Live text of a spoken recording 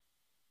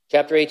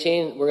Chapter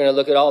 18, we're going to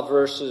look at all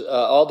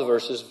the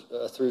verses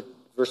through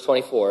verse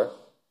 24.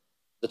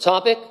 The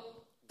topic,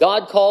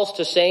 God calls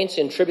to saints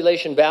in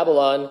tribulation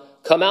Babylon,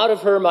 come out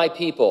of her, my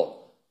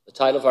people. The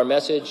title of our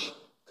message,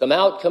 come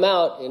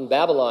out, in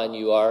Babylon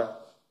you are.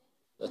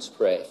 Let's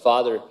pray.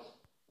 Father,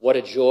 what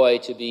a joy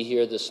to be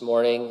here this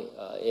morning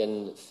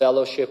in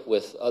fellowship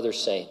with other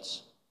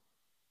saints.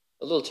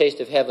 A little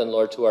taste of heaven,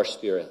 Lord, to our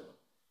spirit.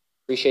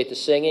 Appreciate the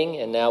singing,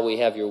 and now we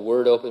have your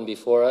word open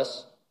before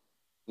us.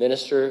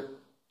 Minister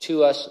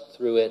to us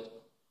through it.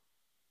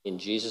 In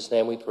Jesus'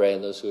 name we pray,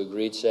 and those who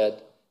agreed said,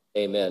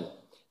 amen.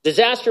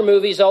 Disaster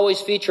movies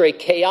always feature a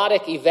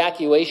chaotic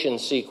evacuation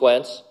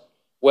sequence,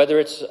 whether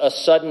it's a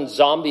sudden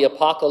zombie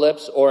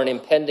apocalypse or an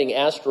impending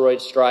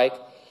asteroid strike,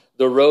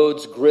 the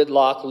roads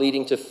gridlock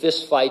leading to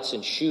fistfights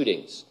and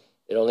shootings.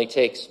 It only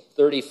takes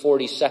 30,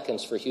 40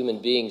 seconds for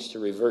human beings to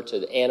revert to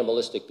the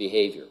animalistic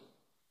behavior.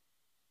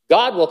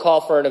 God will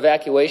call for an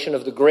evacuation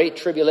of the great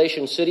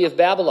tribulation city of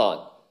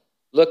Babylon.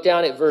 Look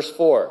down at verse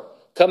 4.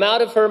 Come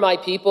out of her, my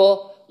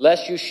people,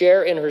 lest you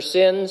share in her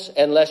sins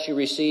and lest you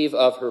receive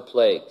of her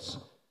plagues.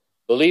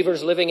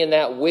 Believers living in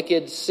that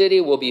wicked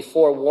city will be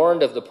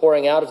forewarned of the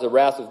pouring out of the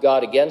wrath of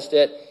God against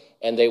it,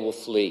 and they will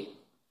flee.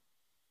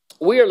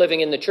 We are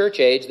living in the church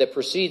age that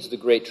precedes the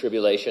Great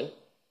Tribulation.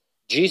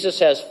 Jesus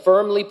has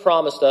firmly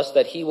promised us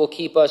that he will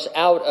keep us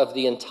out of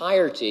the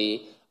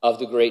entirety of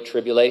the Great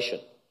Tribulation.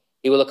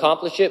 He will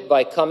accomplish it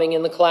by coming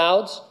in the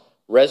clouds,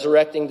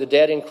 resurrecting the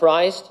dead in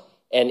Christ,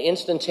 and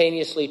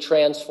instantaneously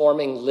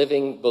transforming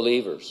living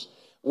believers.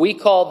 We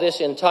call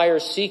this entire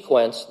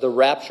sequence the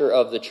rapture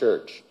of the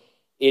church.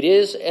 It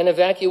is an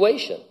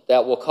evacuation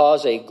that will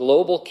cause a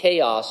global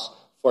chaos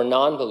for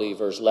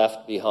non-believers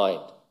left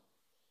behind.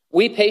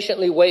 We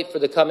patiently wait for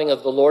the coming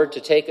of the Lord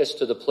to take us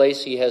to the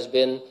place he has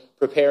been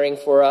preparing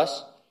for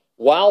us.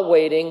 While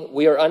waiting,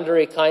 we are under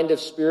a kind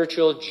of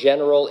spiritual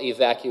general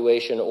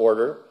evacuation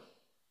order.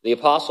 The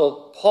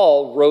Apostle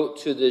Paul wrote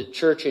to the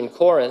church in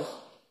Corinth,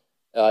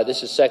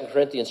 this is 2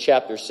 Corinthians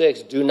chapter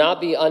 6, do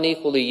not be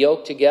unequally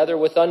yoked together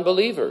with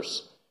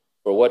unbelievers.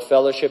 For what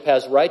fellowship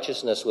has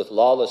righteousness with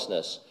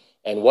lawlessness?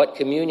 And what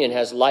communion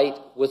has light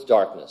with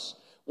darkness?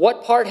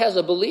 What part has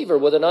a believer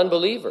with an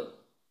unbeliever?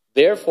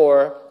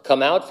 Therefore,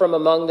 come out from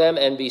among them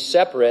and be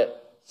separate,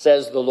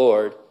 says the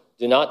Lord.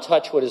 Do not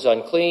touch what is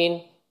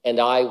unclean, and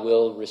I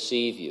will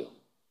receive you.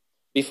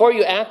 Before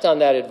you act on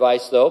that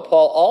advice, though,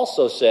 Paul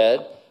also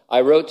said,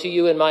 I wrote to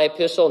you in my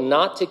epistle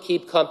not to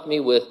keep company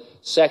with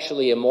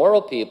sexually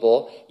immoral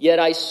people, yet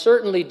I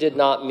certainly did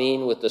not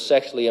mean with the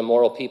sexually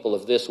immoral people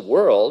of this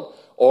world,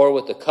 or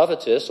with the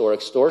covetous or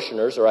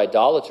extortioners or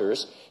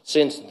idolaters,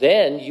 since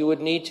then you would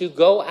need to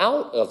go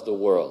out of the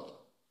world.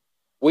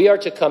 We are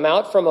to come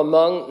out from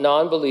among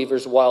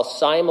non-believers while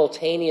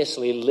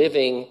simultaneously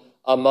living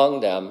among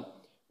them.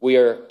 We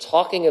are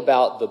talking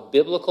about the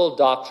biblical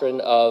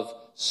doctrine of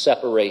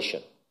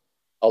separation.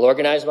 I'll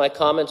organize my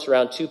comments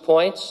around 2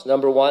 points.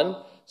 Number 1,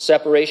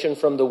 separation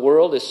from the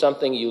world is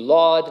something you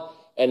laud.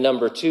 And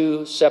number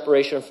 2,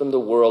 separation from the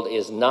world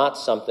is not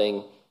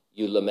something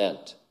you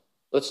lament.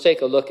 Let's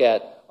take a look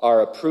at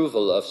our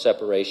approval of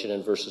separation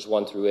in verses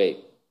 1 through 8.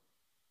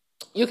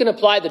 You can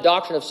apply the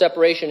doctrine of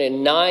separation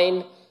in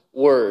 9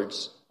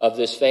 words of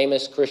this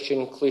famous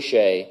Christian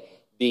cliche,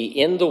 be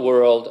in the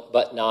world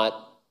but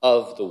not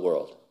of the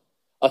world.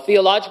 A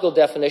theological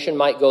definition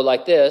might go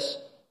like this.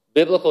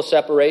 Biblical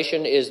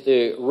separation is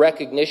the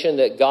recognition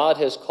that God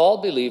has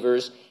called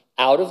believers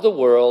out of the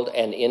world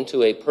and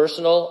into a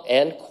personal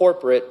and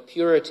corporate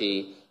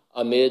purity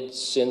amid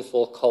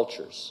sinful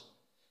cultures.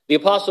 The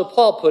Apostle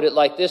Paul put it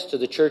like this to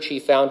the church he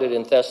founded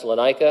in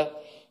Thessalonica.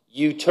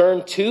 You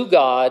turn to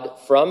God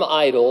from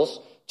idols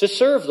to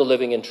serve the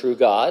living and true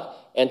God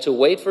and to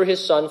wait for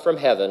his Son from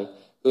heaven,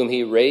 whom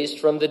he raised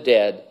from the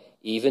dead,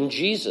 even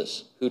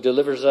Jesus, who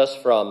delivers us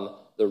from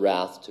the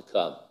wrath to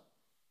come.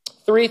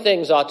 3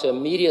 things ought to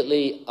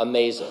immediately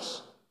amaze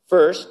us.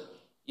 First,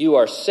 you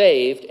are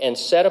saved and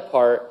set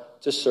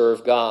apart to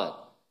serve God.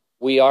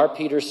 We are,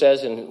 Peter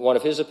says in one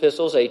of his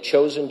epistles, a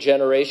chosen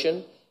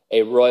generation,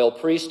 a royal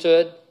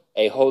priesthood,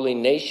 a holy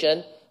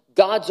nation,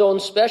 God's own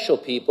special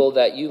people,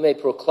 that you may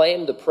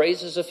proclaim the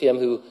praises of him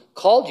who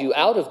called you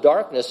out of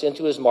darkness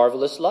into his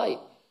marvelous light,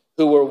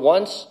 who were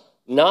once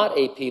not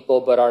a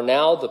people, but are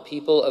now the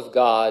people of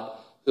God,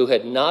 who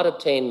had not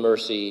obtained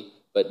mercy,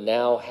 but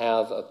now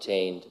have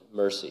obtained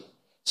mercy.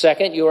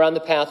 Second, you are on the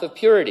path of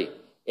purity,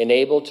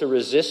 enabled to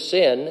resist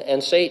sin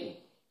and Satan.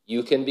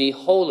 You can be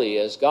holy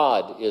as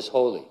God is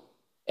holy.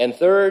 And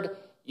third,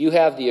 you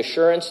have the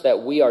assurance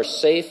that we are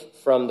safe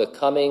from the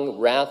coming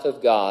wrath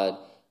of God,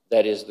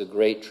 that is the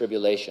great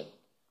tribulation.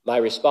 My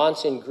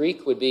response in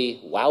Greek would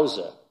be,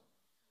 wowza.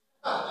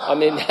 I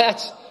mean,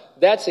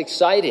 that's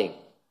exciting.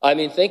 I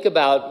mean, think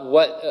about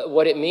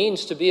what it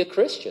means to be a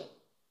Christian.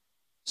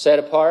 Set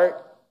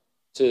apart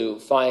to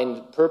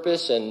find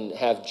purpose and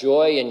have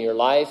joy in your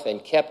life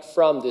and kept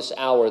from this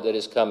hour that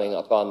is coming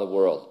upon the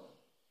world.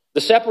 The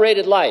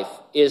separated life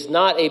is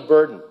not a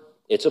burden.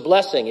 It's a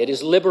blessing. It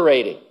is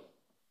liberating.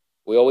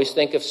 We always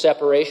think of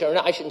separation, or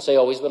no, I shouldn't say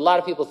always, but a lot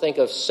of people think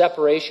of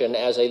separation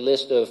as a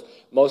list of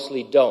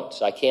mostly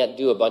don'ts. I can't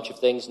do a bunch of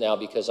things now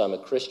because I'm a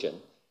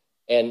Christian.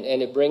 And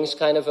it brings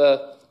kind of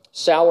a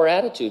sour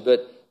attitude,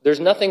 but there's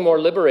nothing more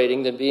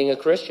liberating than being a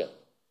Christian.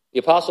 The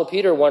Apostle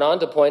Peter went on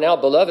to point out,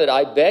 "Beloved,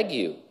 I beg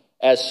you,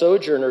 as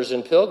sojourners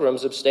and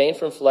pilgrims, abstain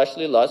from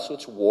fleshly lusts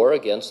which war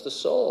against the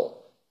soul."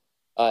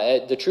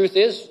 The truth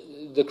is,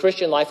 the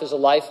Christian life is a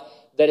life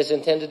that is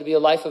intended to be a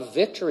life of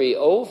victory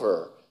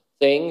over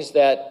things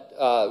that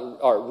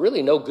are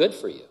really no good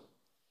for you.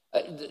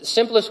 The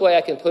simplest way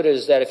I can put it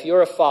is that if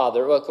you're a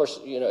father, well, of course,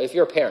 if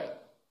you're a parent,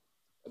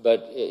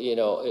 but,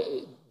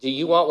 do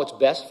you want what's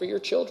best for your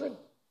children?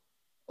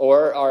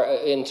 Or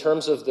in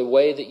terms of the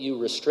way that you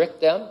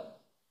restrict them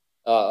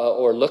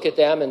or look at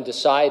them and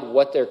decide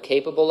what they're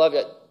capable of?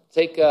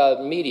 Take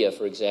media,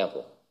 for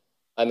example.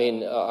 I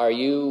mean,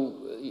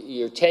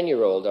 your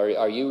 10-year-old,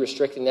 are you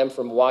restricting them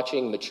from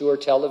watching mature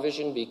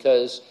television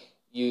because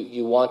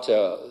you want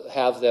to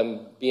have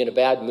them be in a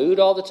bad mood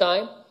all the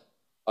time?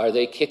 Are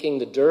they kicking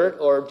the dirt,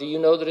 or do you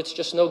know that it's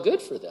just no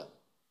good for them?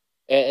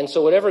 And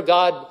so whatever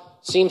God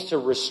seems to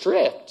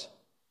restrict,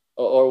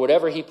 or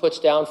whatever he puts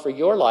down for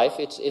your life,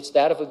 it's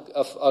that of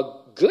a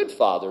good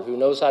father who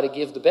knows how to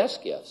give the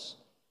best gifts.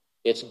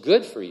 It's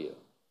good for you.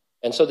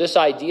 And so this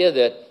idea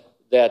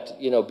that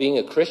being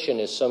a Christian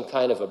is some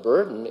kind of a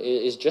burden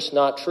is just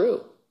not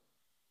true.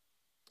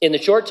 In the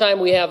short time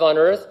we have on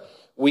earth,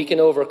 we can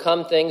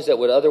overcome things that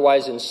would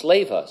otherwise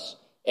enslave us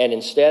and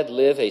instead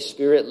live a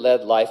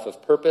spirit-led life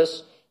of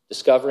purpose,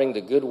 discovering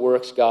the good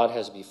works God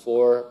has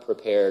before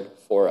prepared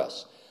for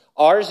us.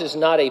 Ours is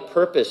not a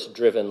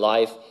purpose-driven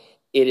life.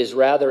 It is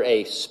rather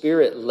a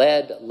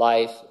spirit-led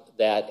life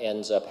that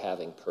ends up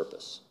having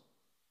purpose.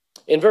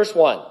 In verse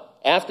 1,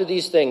 "After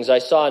these things I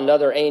saw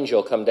another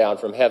angel come down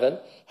from heaven,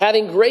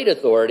 having great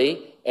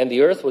authority, and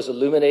the earth was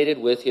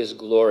illuminated with his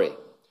glory."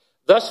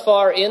 Thus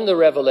far in the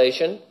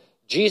Revelation,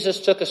 Jesus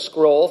took a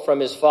scroll from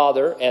his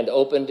Father and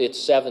opened its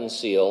 7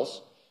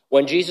 seals.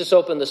 When Jesus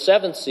opened the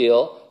 7th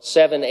seal,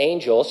 7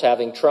 angels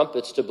having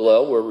trumpets to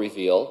blow were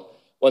revealed.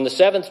 When the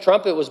 7th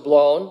trumpet was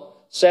blown,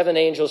 7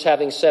 angels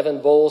having 7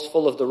 bowls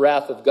full of the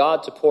wrath of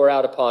God to pour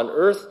out upon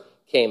earth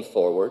came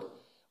forward.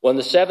 When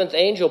the 7th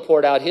angel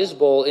poured out his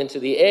bowl into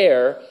the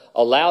air,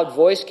 a loud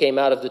voice came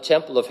out of the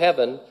temple of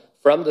heaven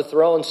from the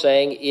throne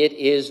saying, "It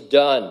is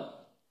done."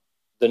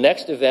 The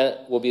next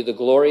event will be the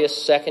glorious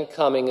second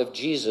coming of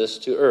Jesus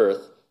to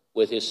earth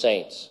with his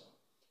saints.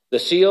 The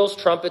seals,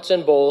 trumpets,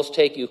 and bowls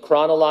take you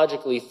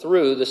chronologically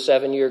through the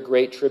 7-year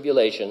Great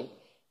Tribulation.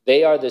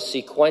 They are the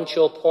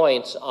sequential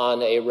points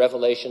on a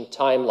Revelation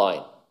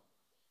timeline.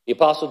 The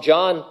Apostle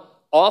John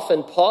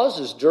often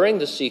pauses during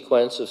the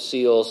sequence of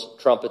seals,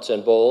 trumpets,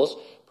 and bowls,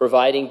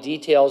 providing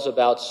details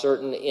about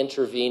certain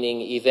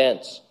intervening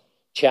events.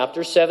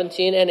 Chapter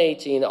 17 and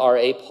 18 are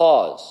a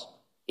pause.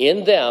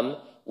 In them,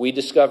 we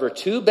discover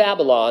 2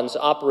 Babylons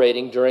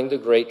operating during the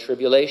Great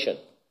Tribulation.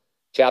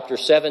 Chapter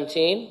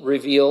 17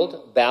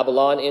 revealed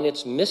Babylon in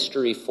its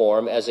mystery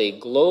form as a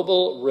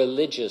global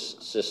religious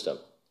system.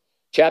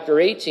 Chapter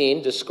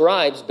 18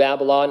 describes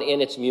Babylon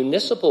in its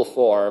municipal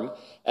form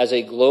as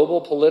a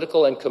global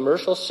political and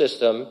commercial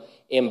system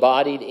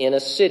embodied in a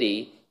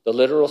city, the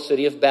literal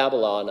city of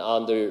Babylon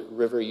on the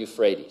river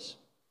Euphrates.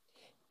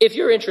 If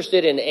you're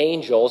interested in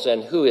angels,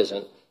 and who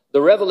isn't,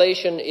 the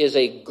Revelation is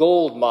a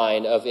gold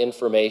mine of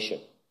information.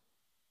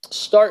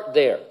 Start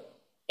there.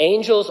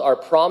 Angels are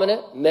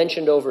prominent,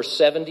 mentioned over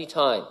 70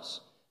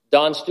 times.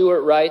 Don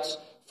Stewart writes,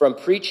 "From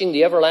preaching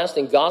the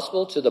everlasting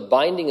gospel to the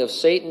binding of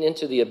Satan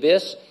into the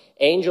abyss,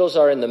 angels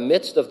are in the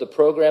midst of the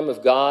program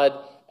of God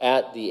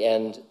at the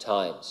end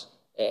times."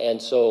 And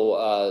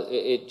so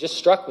it just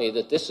struck me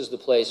that this is the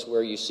place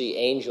where you see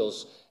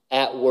angels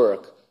at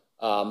work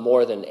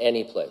more than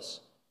any place.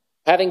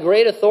 Having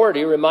great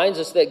authority reminds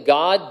us that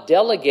God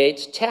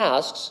delegates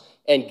tasks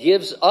and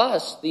gives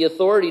us the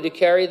authority to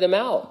carry them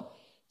out.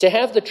 To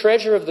have the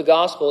treasure of the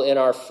gospel in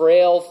our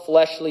frail,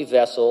 fleshly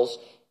vessels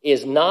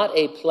is not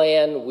a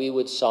plan we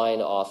would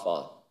sign off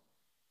on.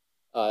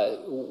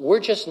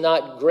 We're just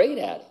not great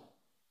at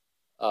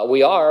it.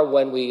 We are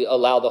when we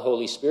allow the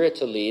Holy Spirit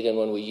to lead and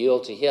when we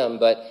yield to him.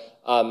 But,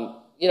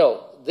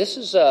 this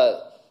is,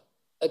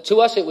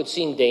 to us it would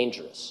seem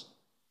dangerous,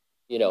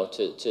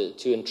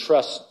 to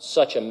entrust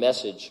such a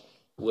message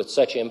with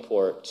such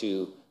import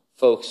to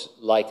folks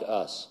like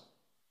us.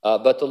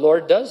 But the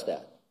Lord does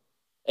that.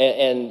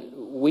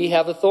 And we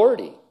have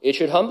authority. It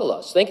should humble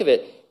us. Think of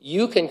it.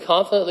 You can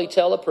confidently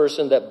tell a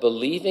person that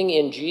believing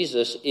in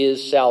Jesus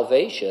is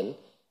salvation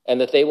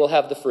and that they will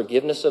have the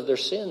forgiveness of their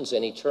sins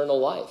and eternal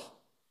life.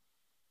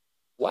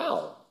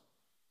 Wow.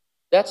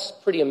 That's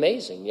pretty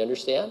amazing. You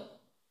understand?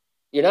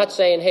 You're not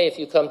saying, hey, if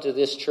you come to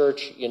this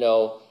church,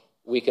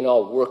 we can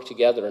all work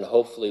together and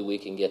hopefully we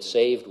can get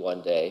saved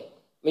one day.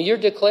 I mean, you're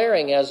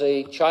declaring as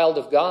a child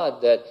of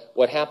God that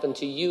what happened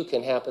to you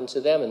can happen to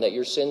them and that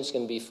your sins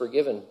can be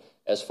forgiven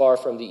as far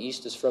from the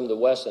east as from the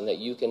west, and that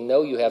you can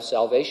know you have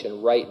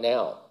salvation right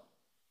now.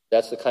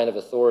 That's the kind of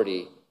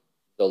authority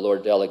the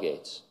Lord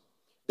delegates.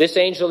 This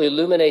angel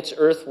illuminates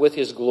earth with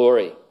his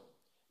glory.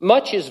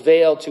 Much is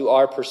veiled to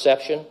our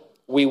perception.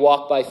 We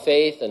walk by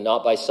faith and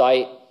not by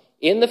sight.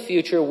 In the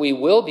future, we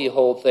will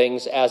behold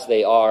things as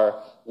they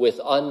are with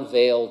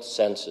unveiled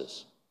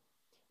senses.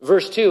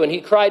 Verse 2, and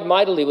he cried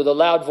mightily with a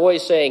loud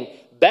voice, saying,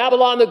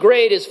 Babylon the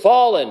Great is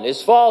fallen,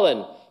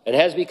 and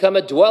has become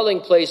a dwelling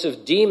place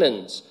of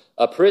demons,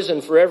 a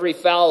prison for every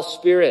foul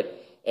spirit,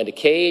 and a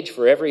cage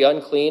for every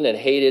unclean and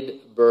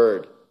hated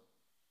bird.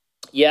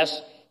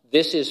 Yes,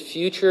 this is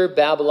future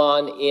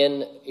Babylon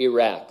in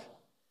Iraq,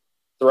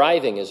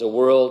 thriving as a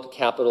world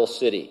capital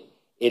city.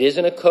 It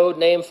isn't a code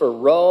name for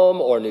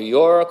Rome or New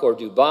York or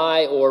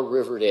Dubai or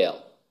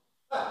Riverdale.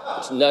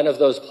 It's none of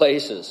those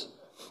places.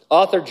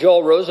 Author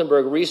Joel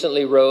Rosenberg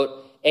recently wrote,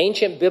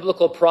 ancient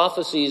biblical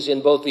prophecies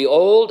in both the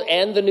Old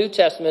and the New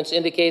Testaments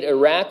indicate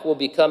Iraq will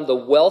become the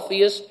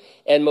wealthiest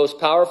and most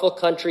powerful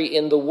country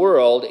in the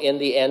world in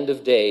the end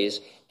of days,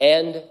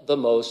 and the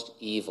most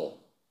evil.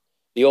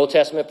 The Old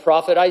Testament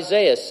prophet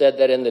Isaiah said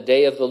that in the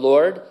day of the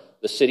Lord,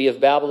 the city of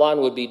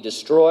Babylon would be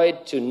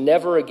destroyed to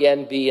never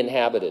again be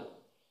inhabited.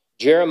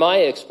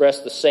 Jeremiah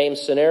expressed the same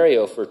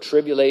scenario for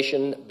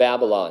tribulation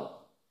Babylon.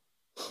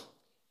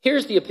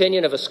 Here's the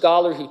opinion of a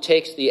scholar who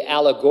takes the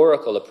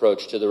allegorical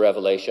approach to the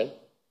Revelation.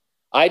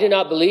 I do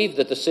not believe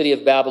that the city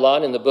of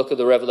Babylon in the book of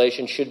the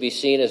Revelation should be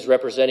seen as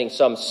representing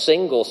some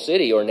single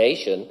city or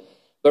nation,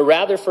 but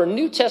rather for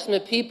New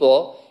Testament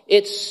people,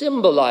 it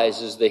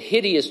symbolizes the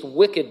hideous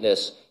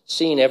wickedness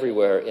seen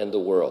everywhere in the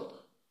world.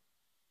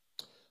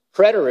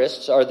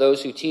 Preterists are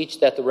those who teach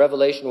that the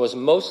Revelation was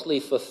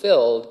mostly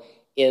fulfilled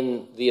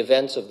in the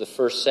events of the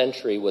first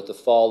century with the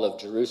fall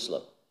of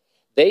Jerusalem.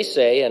 They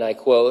say, and I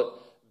quote,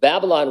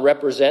 Babylon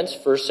represents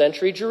first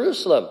century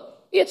Jerusalem.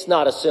 It's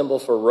not a symbol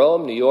for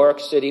Rome, New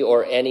York City,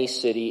 or any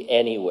city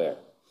anywhere.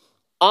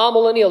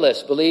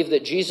 Amillennialists believe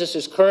that Jesus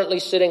is currently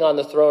sitting on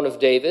the throne of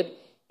David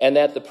and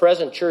that the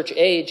present church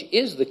age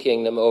is the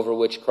kingdom over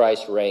which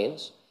Christ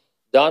reigns.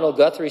 Donald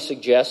Guthrie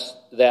suggests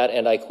that,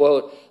 and I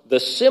quote, the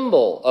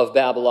symbol of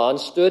Babylon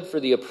stood for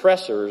the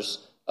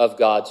oppressors of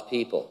God's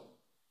people.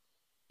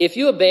 If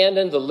you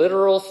abandon the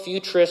literal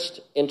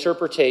futurist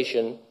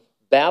interpretation,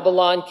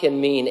 Babylon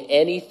can mean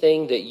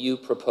anything that you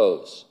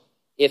propose.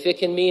 If it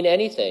can mean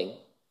anything,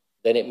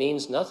 then it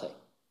means nothing.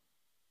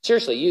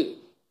 Seriously,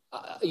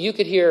 you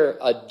could hear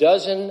a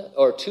dozen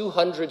or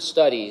 200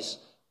 studies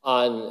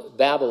on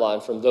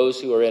Babylon from those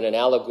who are in an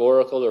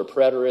allegorical or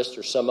preterist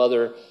or some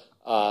other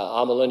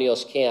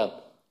amillennialist camp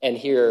and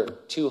hear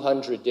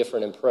 200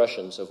 different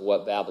impressions of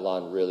what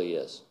Babylon really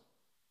is.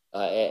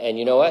 And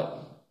you know what?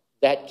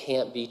 That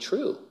can't be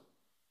true.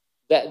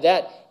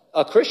 That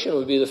a Christian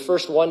would be the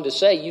first one to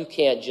say, you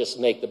can't just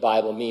make the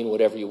Bible mean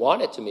whatever you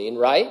want it to mean,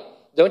 right?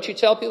 Don't you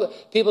tell people?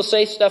 People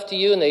say stuff to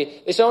you and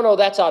they say, oh, no,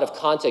 that's out of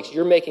context.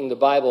 You're making the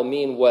Bible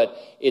mean what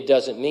it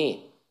doesn't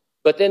mean.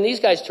 But then these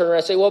guys turn around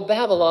and say, well,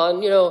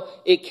 Babylon,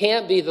 it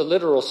can't be the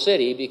literal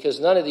city because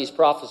none of these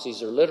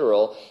prophecies are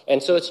literal.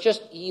 And so it's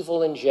just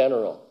evil in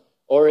general.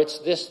 Or it's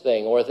this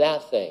thing or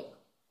that thing.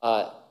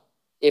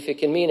 If it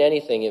can mean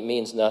anything, it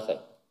means nothing.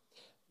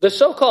 The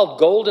so-called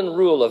golden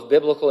rule of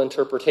biblical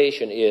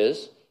interpretation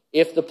is,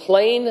 if the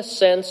plain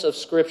sense of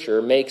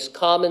Scripture makes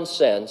common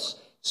sense,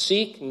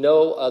 seek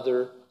no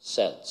other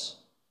sense.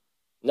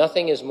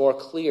 Nothing is more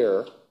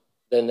clear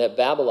than that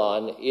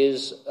Babylon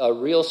is a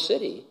real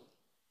city.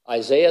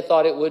 Isaiah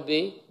thought it would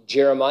be,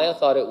 Jeremiah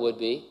thought it would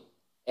be,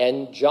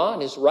 and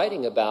John is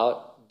writing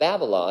about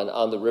Babylon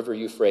on the river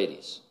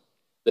Euphrates.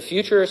 The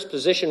futurist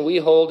position we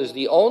hold is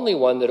the only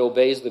one that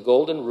obeys the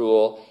golden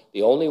rule,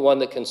 the only one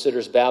that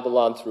considers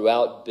Babylon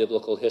throughout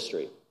biblical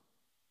history.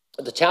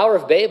 The Tower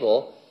of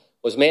Babel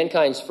was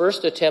mankind's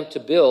first attempt to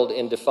build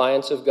in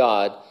defiance of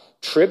God.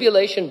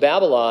 Tribulation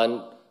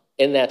Babylon,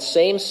 in that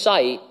same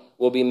site,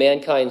 will be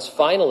mankind's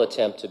final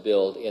attempt to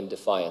build in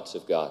defiance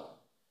of God.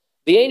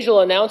 The angel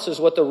announces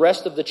what the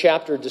rest of the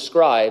chapter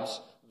describes,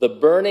 the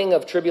burning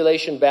of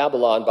tribulation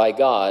Babylon by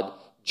God,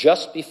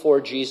 just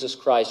before Jesus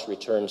Christ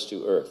returns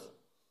to earth.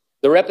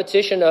 The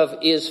repetition of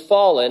is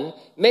fallen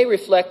may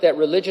reflect that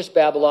religious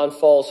Babylon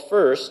falls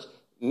first,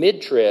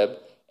 mid-trib,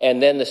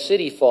 and then the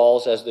city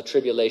falls as the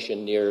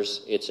tribulation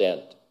nears its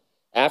end.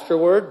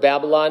 Afterward,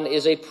 Babylon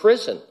is a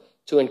prison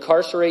to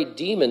incarcerate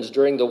demons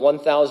during the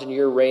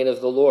 1,000-year reign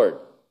of the Lord.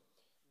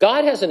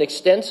 God has an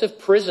extensive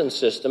prison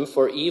system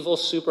for evil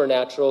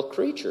supernatural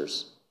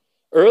creatures.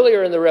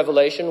 Earlier in the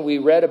Revelation, we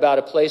read about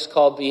a place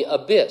called the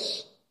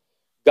Abyss.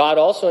 God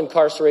also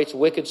incarcerates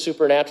wicked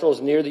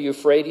supernaturals near the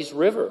Euphrates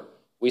River.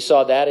 We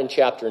saw that in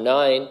chapter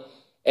 9.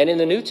 And in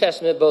the New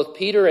Testament, both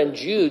Peter and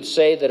Jude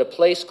say that a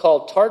place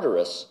called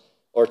Tartarus,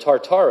 or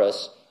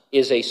Tartarus,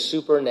 is a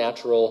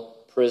supernatural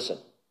prison.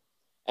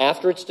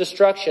 After its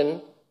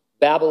destruction,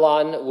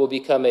 Babylon will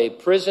become a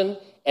prison,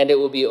 and it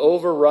will be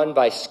overrun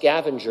by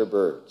scavenger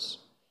birds.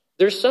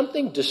 There's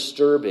something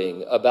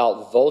disturbing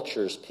about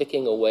vultures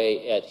picking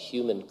away at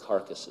human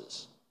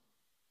carcasses.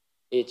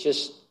 It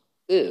just,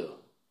 ew.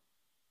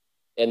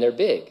 And they're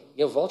big.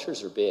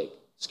 Vultures are big.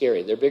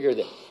 Scary. They're bigger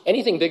than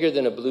anything bigger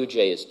than a blue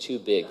jay is too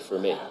big for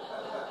me.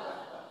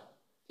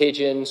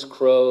 Pigeons,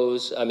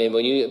 crows. I mean,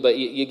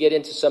 you get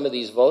into some of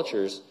these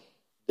vultures,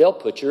 they'll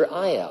put your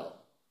eye out.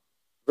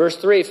 Verse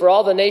 3, for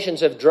all the nations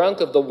have drunk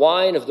of the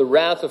wine of the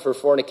wrath of her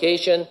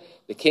fornication.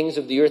 The kings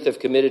of the earth have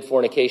committed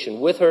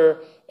fornication with her,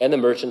 and the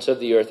merchants of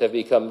the earth have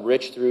become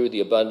rich through the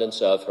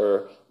abundance of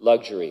her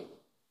luxury.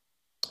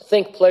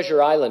 Think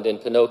Pleasure Island in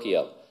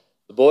Pinocchio.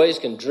 The boys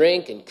can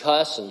drink and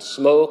cuss and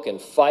smoke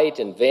and fight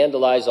and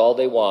vandalize all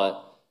they want.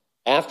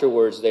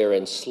 Afterwards, they are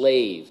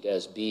enslaved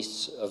as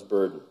beasts of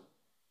burden.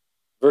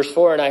 Verse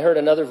 4, and I heard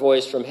another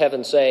voice from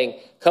heaven saying,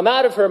 come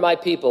out of her, my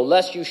people,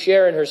 lest you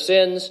share in her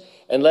sins,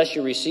 and lest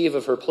you receive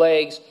of her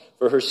plagues,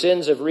 for her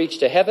sins have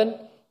reached to heaven,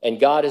 and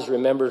God has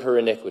remembered her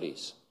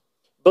iniquities.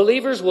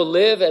 Believers will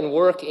live and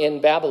work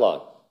in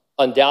Babylon.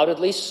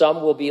 Undoubtedly,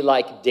 some will be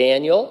like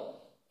Daniel,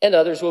 and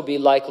others will be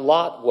like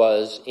Lot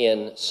was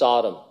in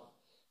Sodom.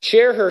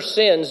 Share her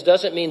sins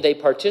doesn't mean they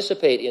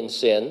participate in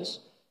sins.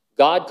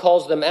 God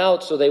calls them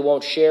out so they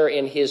won't share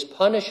in his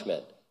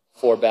punishment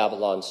for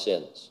Babylon's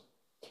sins.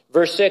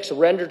 Verse 6,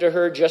 render to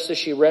her just as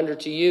she rendered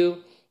to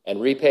you, and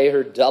repay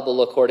her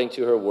double according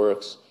to her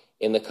works.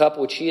 In the cup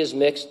which she has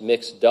mixed,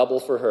 mix double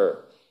for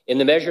her. In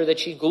the measure that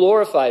she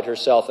glorified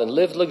herself and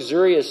lived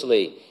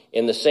luxuriously,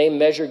 in the same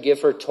measure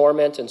give her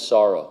torment and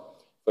sorrow.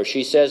 For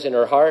she says in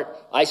her heart,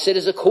 I sit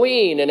as a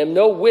queen and am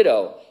no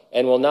widow,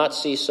 and will not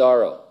see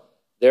sorrow.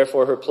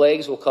 Therefore her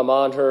plagues will come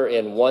on her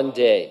in one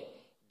day,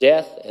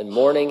 death and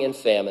mourning and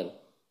famine,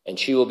 and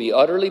she will be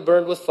utterly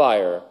burned with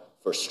fire,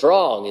 for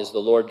strong is the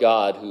Lord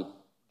God who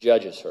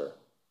judges her.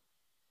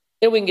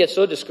 And we can get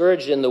so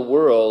discouraged in the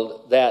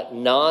world that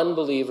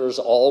non-believers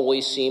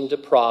always seem to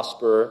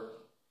prosper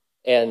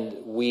and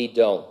we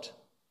don't.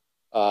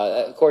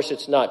 Of course,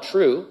 it's not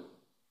true.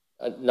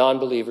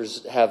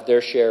 Non-believers have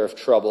their share of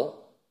trouble.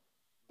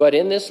 But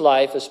in this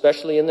life,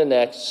 especially in the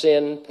next,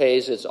 sin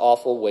pays its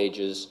awful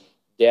wages,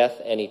 death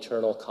and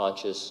eternal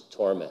conscious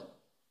torment.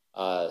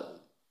 The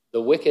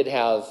wicked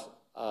have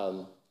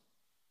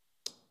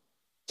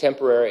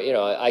temporary,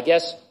 I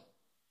guess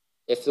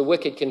if the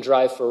wicked can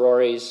drive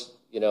Ferraris,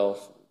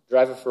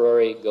 drive a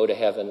Ferrari, go to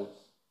heaven,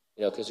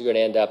 because you're going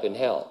to end up in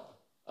hell.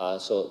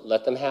 So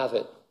let them have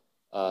it.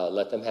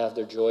 Let them have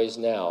their joys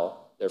now,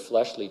 their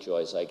fleshly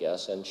joys, I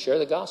guess, and share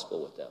the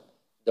gospel with them.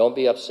 Don't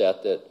be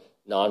upset that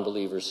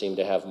non-believers seem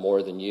to have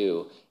more than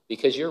you,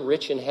 because you're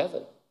rich in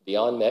heaven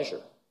beyond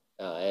measure,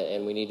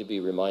 and we need to be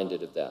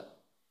reminded of that.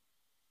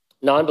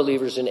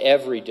 Non-believers in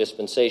every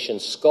dispensation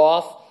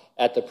scoff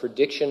at the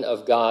prediction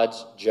of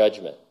God's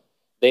judgment.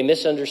 They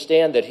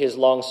misunderstand that his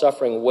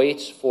long-suffering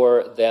waits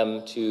for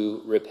them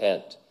to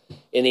repent.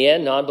 In the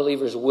end,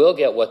 non-believers will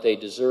get what they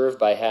deserve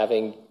by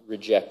having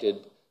rejected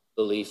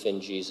belief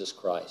in Jesus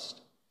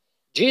Christ.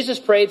 Jesus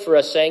prayed for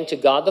us, saying to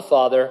God the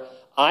Father,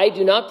 I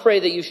do not pray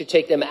that you should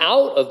take them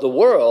out of the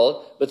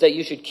world, but that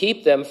you should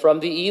keep them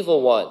from the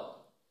evil one.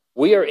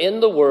 We are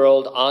in the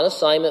world on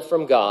assignment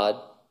from God.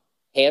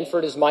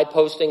 Hanford is my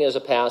posting as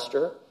a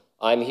pastor.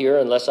 I'm here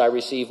unless I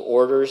receive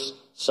orders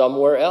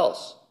somewhere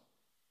else.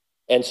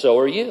 And so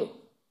are you.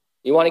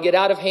 You want to get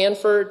out of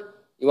Hanford?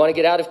 You want to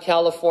get out of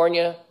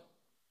California?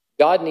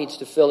 God needs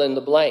to fill in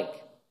the blank.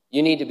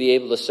 You need to be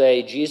able to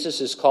say, Jesus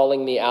is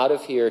calling me out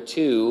of here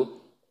to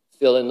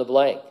fill in the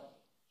blank.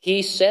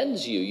 He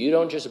sends you. You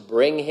don't just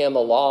bring him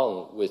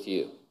along with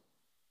you.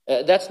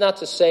 That's not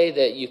to say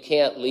that you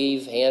can't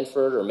leave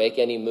Hanford or make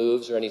any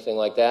moves or anything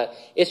like that.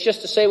 It's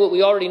just to say what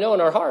we already know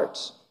in our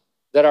hearts,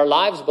 that our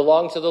lives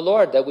belong to the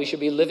Lord, that we should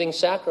be living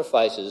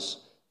sacrifices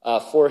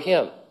for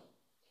him.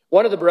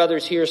 One of the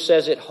brothers here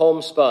says it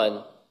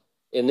homespun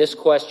in this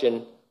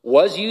question,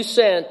 was you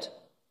sent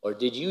or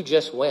did you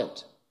just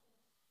went?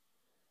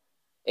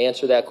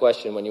 Answer that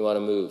question when you want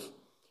to move.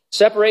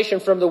 Separation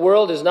from the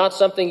world is not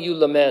something you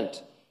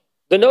lament.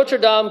 The Notre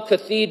Dame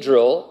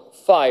Cathedral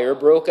fire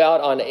broke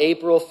out on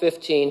April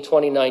 15,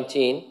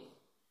 2019.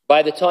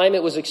 By the time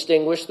it was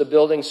extinguished, the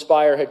building's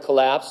spire had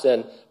collapsed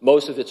and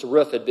most of its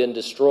roof had been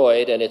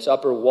destroyed and its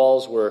upper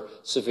walls were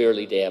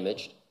severely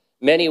damaged.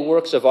 Many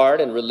works of art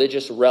and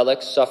religious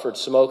relics suffered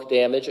smoke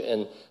damage,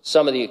 and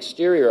some of the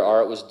exterior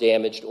art was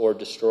damaged or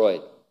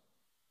destroyed.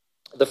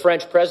 The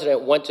French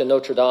president went to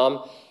Notre Dame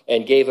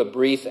and gave a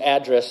brief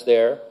address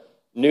there.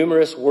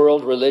 Numerous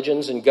world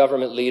religions and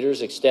government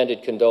leaders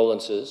extended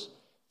condolences.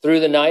 Through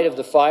the night of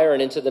the fire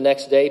and into the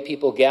next day,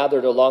 people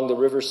gathered along the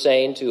River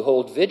Seine to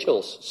hold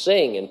vigils,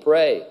 sing, and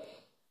pray.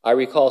 I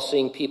recall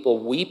seeing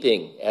people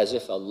weeping as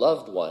if a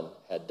loved one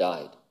had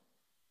died.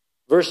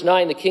 Verse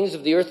 9, the kings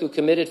of the earth who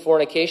committed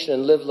fornication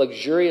and lived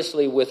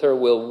luxuriously with her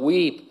will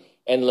weep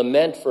and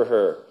lament for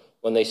her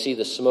when they see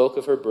the smoke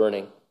of her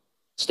burning,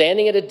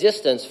 standing at a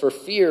distance for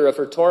fear of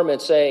her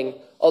torment, saying,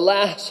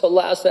 alas,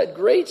 alas, that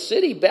great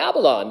city,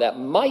 Babylon, that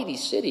mighty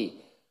city,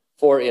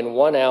 for in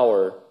 1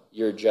 hour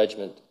your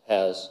judgment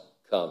has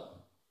come.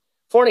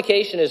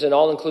 Fornication is an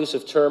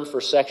all-inclusive term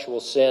for sexual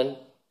sin.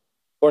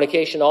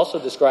 Fornication also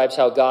describes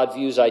how God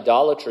views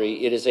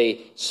idolatry. It is a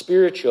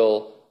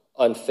spiritual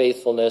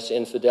unfaithfulness,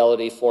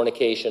 infidelity,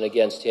 fornication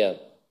against him.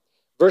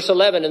 Verse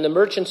 11, and the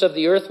merchants of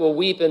the earth will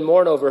weep and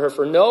mourn over her,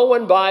 for no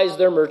one buys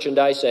their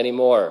merchandise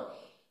anymore.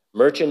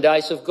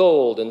 merchandise of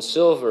gold and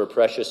silver,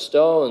 precious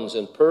stones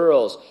and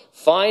pearls,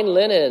 fine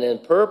linen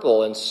and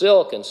purple and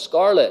silk and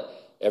scarlet,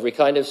 every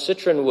kind of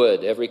citron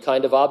wood, every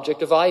kind of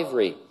object of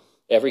ivory,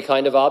 every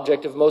kind of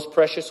object of most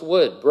precious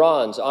wood,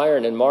 bronze,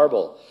 iron, and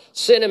marble,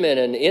 cinnamon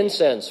and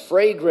incense,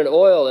 fragrant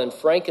oil and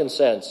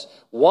frankincense,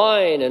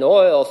 wine and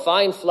oil,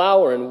 fine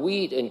flour and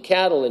wheat and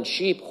cattle and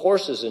sheep,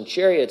 horses and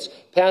chariots,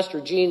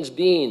 Pastor Gene's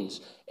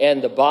beans,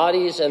 and the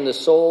bodies and the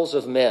souls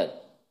of men.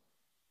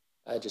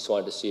 I just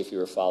wanted to see if you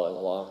were following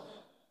along.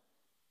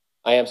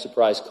 I am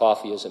surprised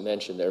coffee isn't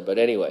mentioned there, but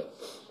anyway.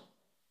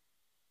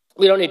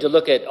 We don't need to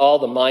look at all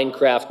the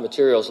Minecraft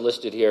materials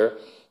listed here.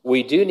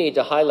 We do need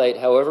to highlight,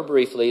 however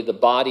briefly, the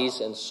bodies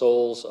and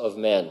souls of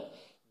men.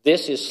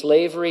 This is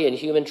slavery and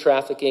human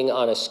trafficking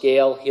on a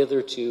scale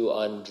hitherto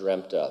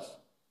undreamt of.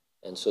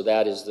 And so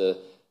that is the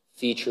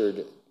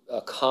featured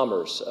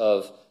commerce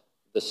of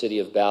the city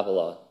of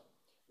Babylon.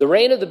 The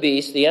reign of the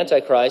beast, the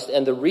Antichrist,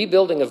 and the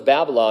rebuilding of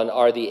Babylon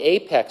are the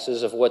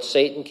apexes of what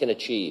Satan can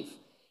achieve.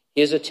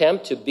 His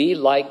attempt to be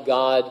like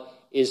God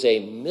is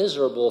a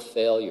miserable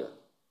failure.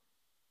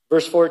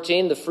 Verse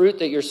 14, the fruit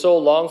that your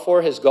soul longed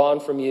for has gone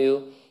from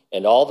you,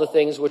 and all the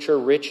things which are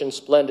rich and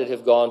splendid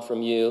have gone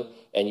from you,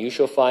 and you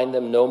shall find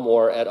them no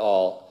more at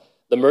all.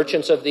 The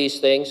merchants of these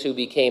things who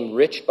became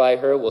rich by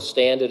her will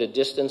stand at a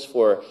distance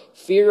for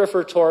fear of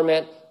her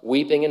torment,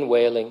 weeping and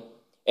wailing,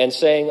 and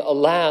saying,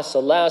 alas,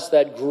 alas,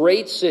 that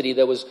great city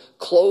that was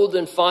clothed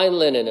in fine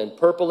linen and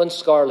purple and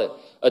scarlet,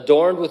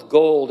 adorned with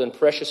gold and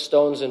precious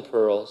stones and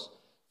pearls.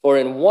 For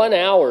in 1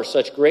 hour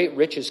such great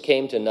riches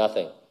came to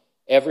nothing.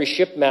 Every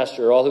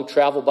shipmaster, all who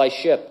travel by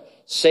ship,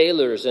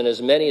 sailors, and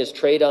as many as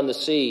trade on the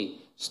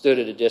sea, stood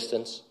at a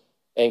distance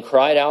and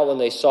cried out when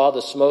they saw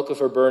the smoke of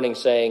her burning,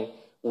 saying,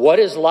 what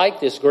is like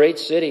this great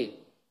city?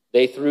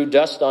 They threw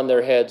dust on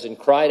their heads and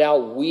cried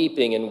out,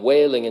 weeping and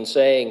wailing and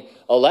saying,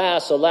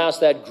 alas, alas,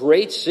 that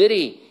great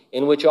city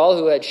in which all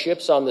who had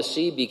ships on the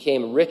sea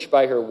became rich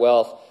by her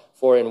wealth,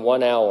 for in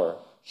 1 hour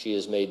she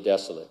is made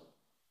desolate.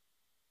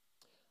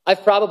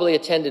 I've probably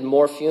attended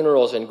more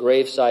funerals and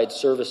graveside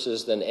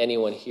services than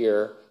anyone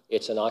here.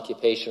 It's an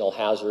occupational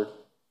hazard.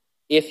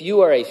 If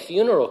you are a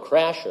funeral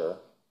crasher,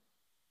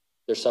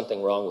 there's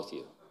something wrong with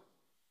you.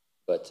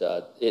 But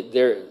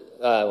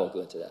I won't go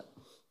into that.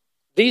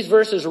 These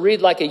verses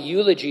read like a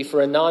eulogy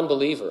for a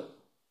non-believer.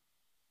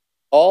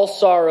 All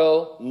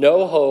sorrow,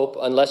 no hope,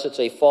 unless it's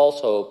a false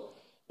hope.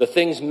 The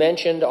things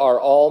mentioned are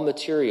all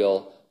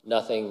material,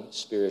 nothing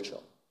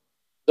spiritual.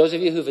 Those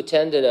of you who've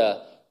attended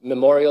a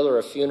memorial or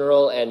a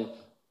funeral and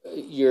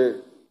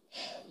you're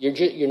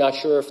not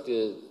sure if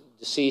the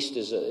deceased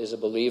is a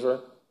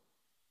believer,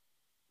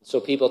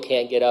 so people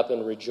can't get up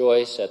and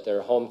rejoice at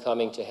their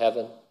homecoming to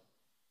heaven.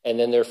 And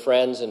then their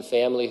friends and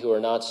family who are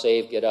not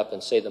saved get up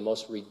and say the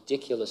most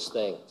ridiculous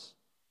things,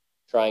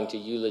 trying to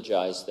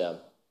eulogize them,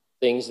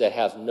 things that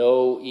have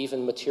no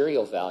even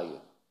material value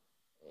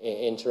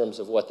in terms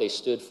of what they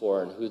stood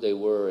for and who they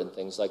were and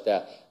things like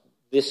that.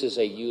 This is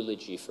a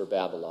eulogy for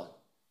Babylon.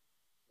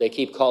 They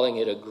keep calling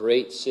it a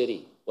great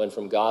city, when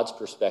from God's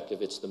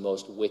perspective, it's the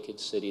most wicked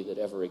city that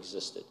ever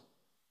existed.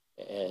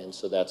 And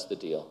so that's the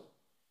deal.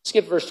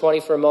 Skip verse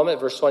 20 for a moment.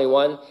 Verse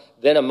 21,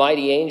 then a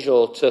mighty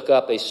angel took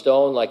up a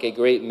stone like a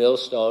great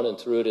millstone and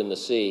threw it in the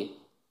sea.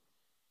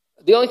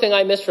 The only thing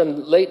I missed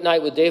from Late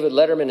Night with David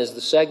Letterman is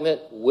the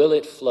segment, Will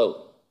It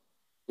Float?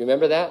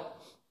 Remember that?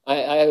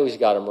 I always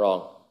got him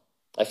wrong.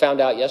 I found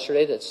out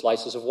yesterday that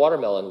slices of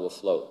watermelon will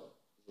float.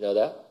 You know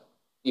that?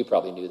 You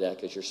probably knew that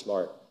because you're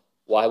smart.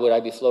 Why would I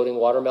be floating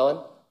watermelon?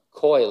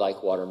 Koi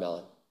like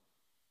watermelon.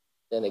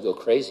 Then they go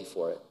crazy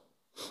for it.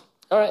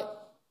 All right.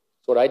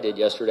 That's what I did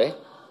yesterday.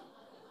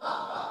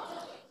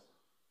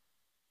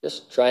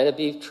 Just trying to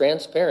be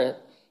transparent.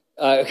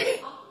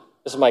 This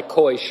is my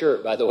Koi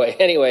shirt, by the way.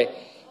 Anyway,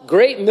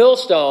 great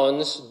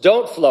millstones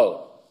don't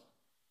float.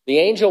 The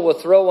angel will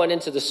throw one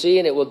into the sea,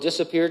 and it will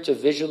disappear to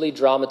visually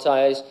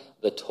dramatize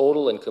the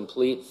total and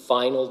complete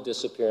final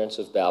disappearance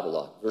of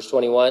Babylon. Verse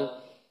 21,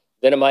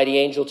 then a mighty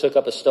angel took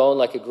up a stone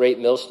like a great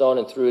millstone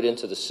and threw it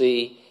into the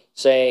sea,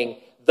 saying,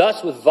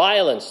 thus with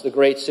violence the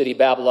great city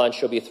Babylon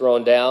shall be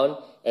thrown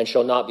down and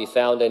shall not be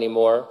found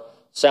anymore.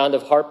 Sound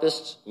of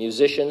harpists,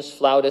 musicians,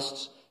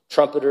 flautists,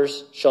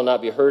 trumpeters shall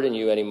not be heard in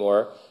you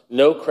anymore.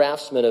 No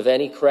craftsman of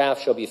any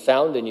craft shall be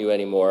found in you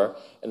anymore,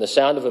 and the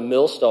sound of a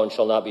millstone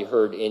shall not be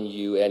heard in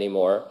you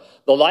anymore.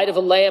 The light of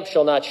a lamp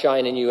shall not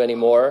shine in you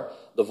anymore.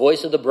 The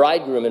voice of the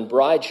bridegroom and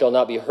bride shall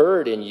not be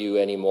heard in you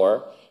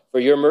anymore. For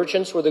your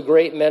merchants were the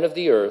great men of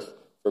the earth,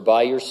 for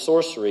by your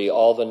sorcery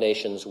all the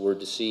nations were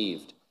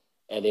deceived.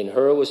 And in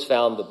her was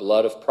found the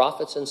blood of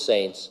prophets and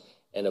saints,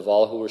 and of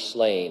all who were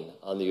slain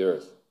on the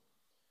earth.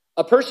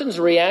 A person's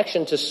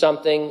reaction to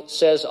something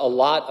says a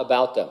lot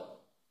about them.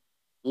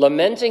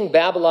 Lamenting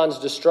Babylon's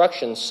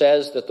destruction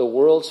says that the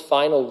world's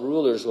final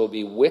rulers will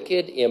be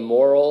wicked,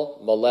 immoral,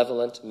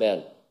 malevolent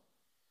men.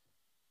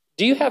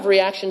 Do you have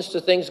reactions to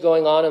things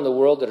going on in the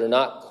world that are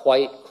not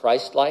quite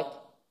Christ-like?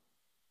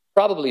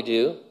 Probably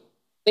do.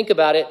 Think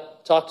about it.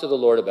 Talk to the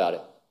Lord about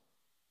it.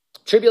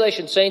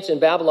 Tribulation saints in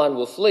Babylon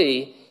will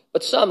flee,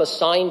 but some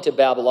assigned to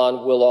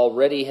Babylon will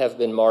already have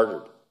been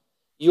martyred.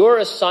 Your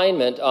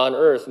assignment on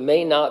earth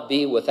may not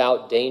be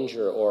without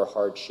danger or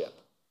hardship.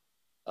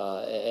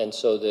 And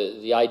so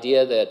the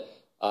idea that,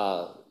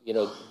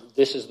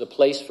 this is the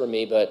place for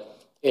me, but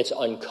it's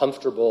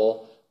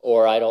uncomfortable,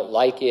 or I don't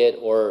like it,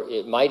 or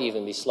it might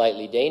even be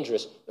slightly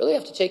dangerous, you really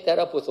have to take that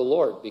up with the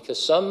Lord,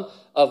 because some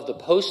of the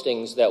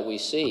postings that we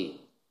see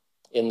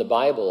in the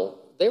Bible,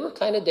 they were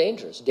kind of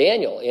dangerous.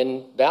 Daniel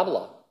in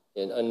Babylon,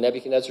 in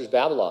Nebuchadnezzar's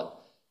Babylon,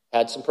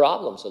 had some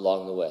problems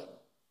along the way.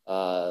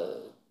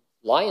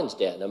 Lion's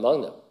den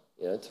among them,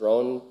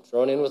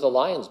 thrown in with the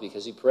lions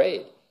because he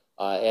prayed.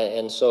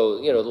 And so,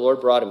 the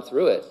Lord brought him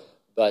through it.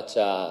 But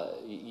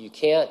you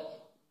can't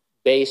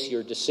base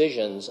your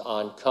decisions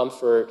on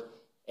comfort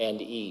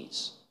and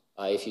ease.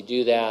 If you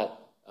do that,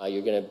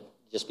 you're going to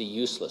just be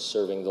useless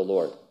serving the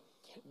Lord.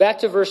 Back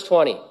to verse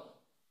 20.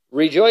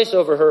 Rejoice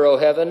over her, O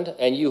heaven,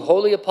 and you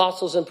holy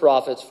apostles and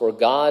prophets, for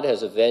God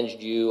has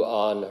avenged you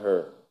on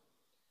her.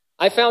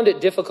 I found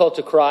it difficult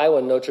to cry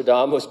when Notre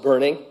Dame was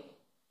burning.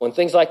 When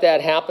things like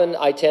that happen,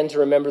 I tend to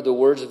remember the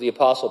words of the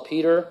Apostle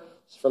Peter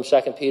from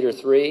 2 Peter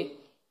 3.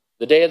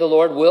 The day of the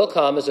Lord will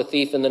come as a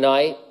thief in the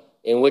night,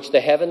 in which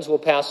the heavens will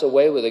pass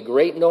away with a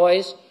great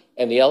noise,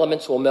 and the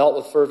elements will melt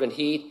with fervent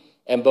heat,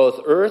 and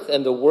both earth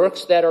and the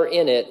works that are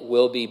in it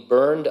will be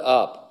burned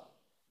up.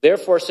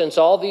 Therefore, since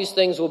all these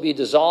things will be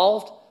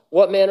dissolved,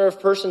 what manner of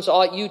persons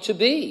ought you to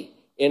be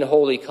in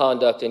holy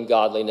conduct and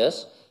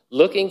godliness,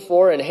 looking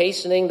for and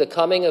hastening the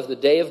coming of the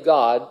day of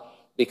God,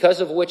 because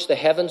of which the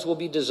heavens will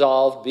be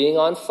dissolved, being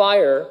on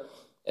fire,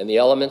 and the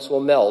elements will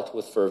melt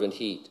with fervent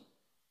heat.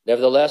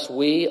 Nevertheless,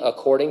 we,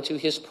 according to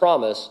his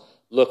promise,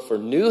 look for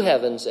new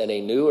heavens and a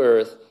new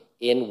earth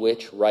in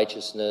which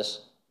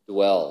righteousness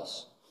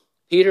dwells.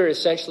 Peter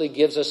essentially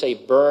gives us a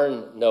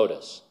burn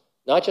notice.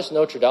 Not just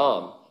Notre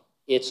Dame,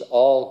 it's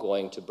all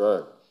going to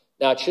burn.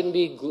 Now,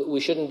 we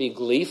shouldn't be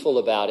gleeful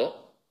about it.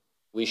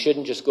 We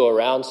shouldn't just go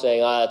around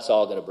saying, it's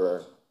all going to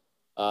burn.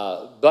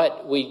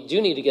 But we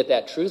do need to get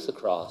that truth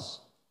across,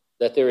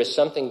 that there is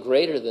something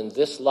greater than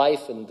this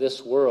life in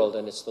this world,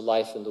 and it's the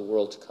life in the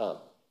world to come.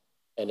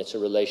 And it's a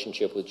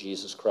relationship with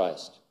Jesus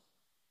Christ.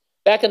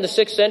 Back in the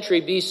 6th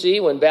century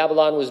BC, when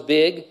Babylon was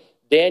big,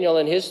 Daniel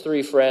and his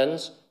 3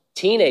 friends,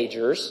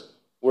 teenagers,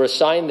 were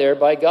assigned there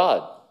by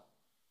God.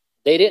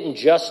 They didn't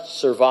just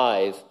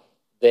survive,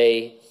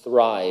 they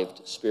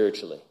thrived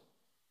spiritually.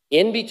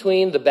 In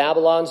between the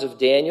Babylons of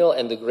Daniel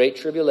and the Great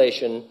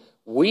Tribulation,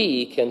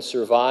 we can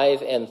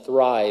survive and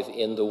thrive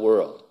in the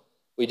world.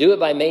 We do it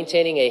by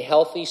maintaining a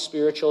healthy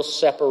spiritual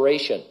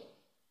separation,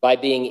 by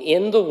being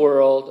in the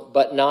world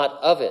but not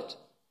of it,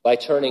 by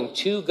turning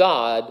to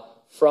God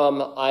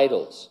from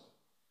idols.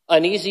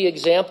 An easy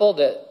example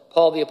that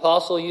Paul the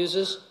Apostle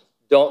uses,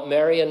 don't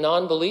marry a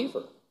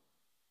non-believer.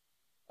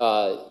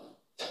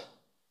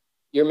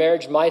 Your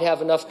marriage might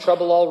have enough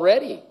trouble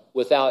already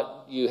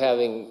without you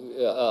having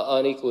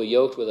unequally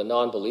yoked with a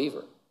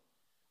non-believer.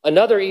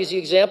 Another easy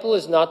example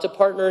is not to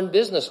partner in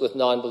business with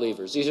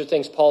non-believers. These are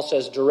things Paul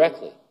says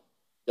directly.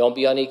 Don't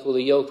be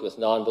unequally yoked with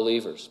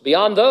non-believers.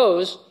 Beyond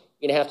those,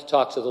 you're going to have to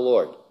talk to the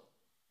Lord,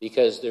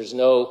 because there's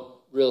no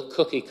real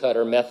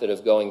cookie-cutter method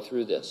of going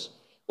through this.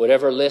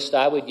 Whatever list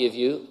I would give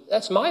you,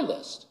 that's my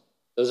list.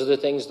 Those are the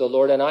things the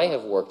Lord and I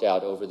have worked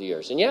out over the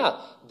years. And yeah,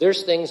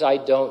 there's things I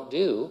don't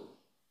do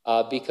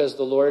because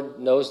the Lord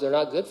knows they're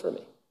not good for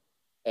me.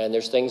 And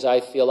there's things I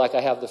feel like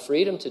I have the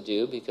freedom to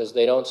do because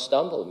they don't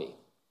stumble me.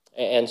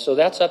 And so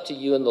that's up to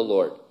you and the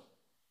Lord.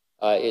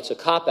 It's a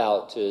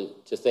cop-out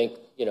to think,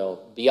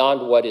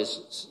 beyond what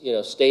is,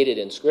 stated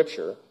in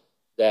Scripture,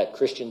 that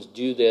Christians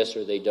do this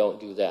or they don't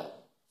do that.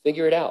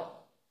 Figure it out.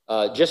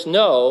 Just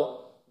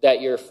know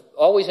that you're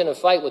always in a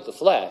fight with the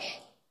flesh,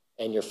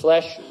 and your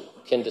flesh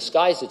can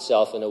disguise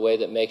itself in a way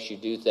that makes you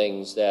do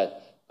things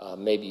that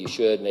maybe you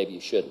should, maybe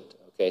you shouldn't.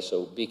 Okay,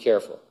 so be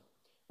careful.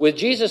 With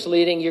Jesus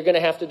leading, you're going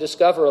to have to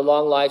discover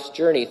along life's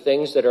journey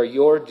things that are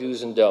your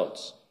do's and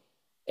don'ts.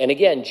 And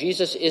again,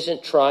 Jesus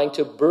isn't trying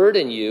to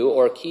burden you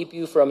or keep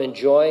you from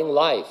enjoying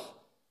life.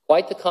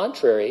 Quite the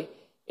contrary.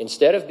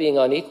 Instead of being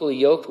unequally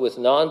yoked with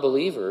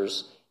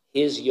non-believers,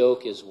 his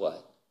yoke is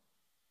what?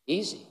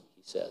 Easy,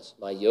 he says.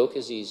 My yoke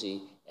is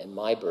easy and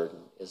my burden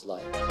is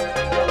light.